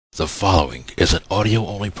The following is an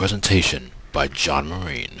audio-only presentation by John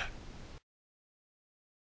Marine.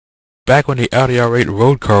 Back when the Audi A4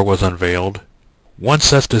 road car was unveiled, one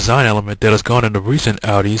such design element that has gone into recent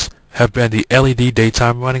Audis have been the LED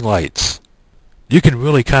daytime running lights. You can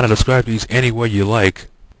really kind of describe these any way you like,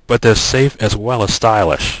 but they're safe as well as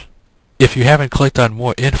stylish. If you haven't clicked on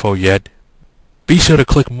more info yet, be sure to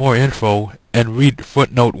click more info and read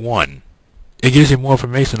Footnote 1. It gives you more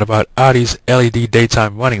information about Audi's LED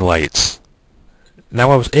daytime running lights.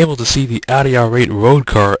 Now I was able to see the Audi A4 road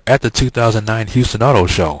car at the 2009 Houston Auto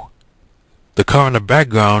Show. The car in the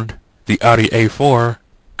background, the Audi A4,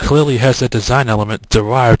 clearly has that design element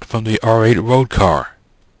derived from the A4 road car.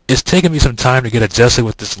 It's taken me some time to get adjusted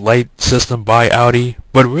with this light system by Audi,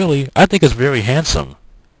 but really I think it's very handsome.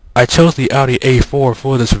 I chose the Audi A4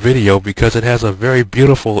 for this video because it has a very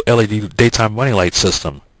beautiful LED daytime running light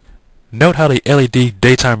system. Note how the LED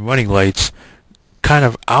daytime running lights kind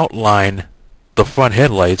of outline the front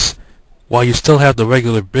headlights while you still have the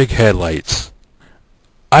regular big headlights.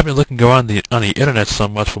 I've been looking around on the internet so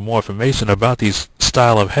much for more information about these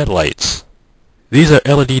style of headlights. These are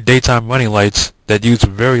LED daytime running lights that use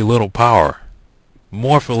very little power.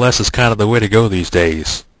 More for less is kind of the way to go these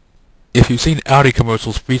days. If you've seen Audi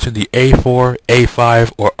commercials featuring the A4,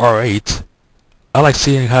 A5, or R8, I like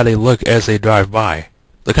seeing how they look as they drive by.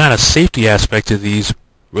 The kind of safety aspect of these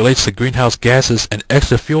relates to greenhouse gases and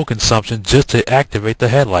extra fuel consumption just to activate the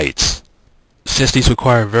headlights. Since these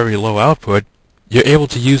require very low output, you're able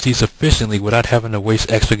to use these efficiently without having to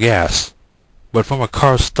waste extra gas. But from a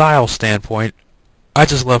car style standpoint, I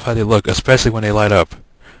just love how they look, especially when they light up.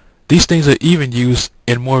 These things are even used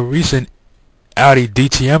in more recent Audi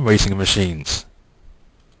DTM racing machines.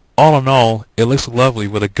 All in all, it looks lovely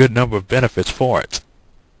with a good number of benefits for it.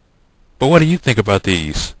 But what do you think about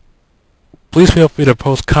these? Please feel free to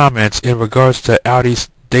post comments in regards to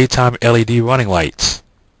Audi's daytime LED running lights.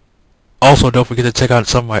 Also, don't forget to check out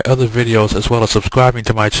some of my other videos as well as subscribing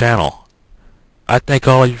to my channel. I thank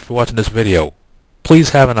all of you for watching this video.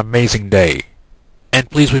 Please have an amazing day. And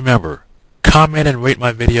please remember, comment and rate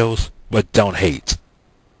my videos, but don't hate.